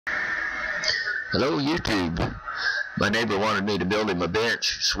Hello, YouTube. My neighbor wanted me to build him a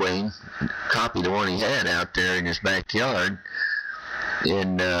bench swing, copy the one he had out there in his backyard.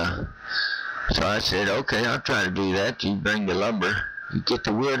 And so I said, okay, I'll try to do that. You bring the lumber, you get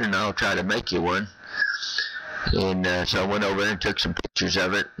the wood, and I'll try to make you one. And so I went over there and took some pictures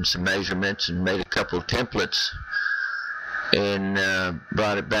of it and some measurements and made a couple of templates and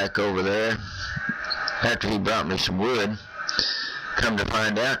brought it back over there. After he brought me some wood, come to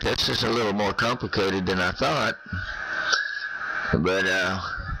find out, this is a little more complicated than I thought. But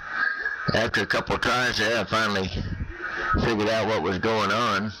after a couple of tries there, I finally figured out what was going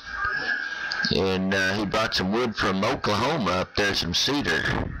on. And he brought some wood from Oklahoma up there, some cedar,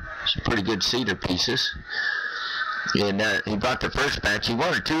 some pretty good cedar pieces. And he bought the first batch. He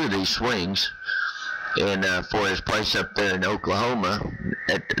wanted 2 of these swings, and for his place up there in Oklahoma,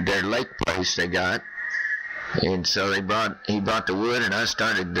 at their lake place they got. And so he brought the wood, and I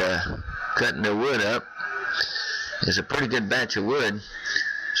started cutting the wood up. It's a pretty good batch of wood.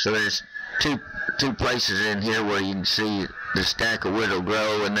 So there's two places in here where you can see the stack of wood will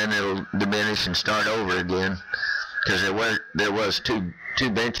grow, and then it'll diminish and start over again. Because there was two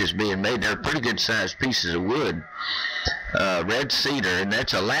benches being made. They're pretty good sized pieces of wood, red cedar, and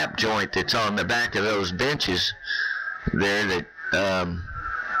that's a lap joint that's on the back of those benches there that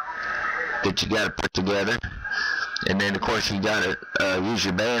you got to put together. And then of course you got to use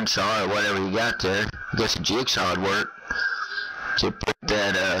your bandsaw or whatever you got there. I guess a jigsaw would work to put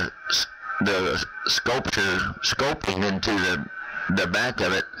that the sculpting into the back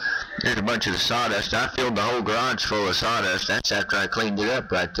of it. There's a bunch of the sawdust. I filled the whole garage full of sawdust. That's after I cleaned it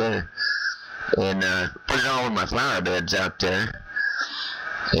up right there. And put it all in my flower beds out there.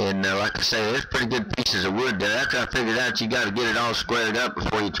 And like I say, there's pretty good pieces of wood there. After I figured out you got to get it all squared up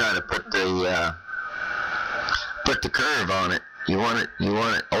before you try to put the curve on it. You want it,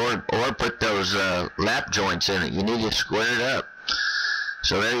 or put those lap joints in it. You need to square it up.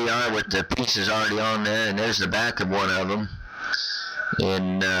 So there you are with the pieces already on there, and there's the back of one of them.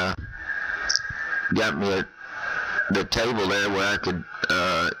 And got me the table there where I could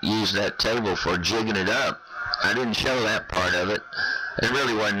use that table for jigging it up. I didn't show that part of it. There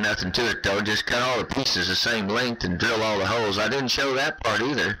really wasn't nothing to it though. Just cut all the pieces the same length and drill all the holes. I didn't show that part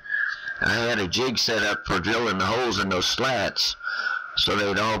either. I had a jig set up for drilling the holes in those slats so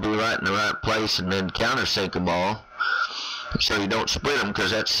they'd all be right in the right place, and then countersink them all so you don't split them,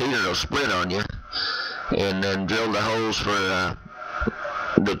 because that cedar will split on you. And then drill the holes for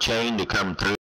the chain to come through.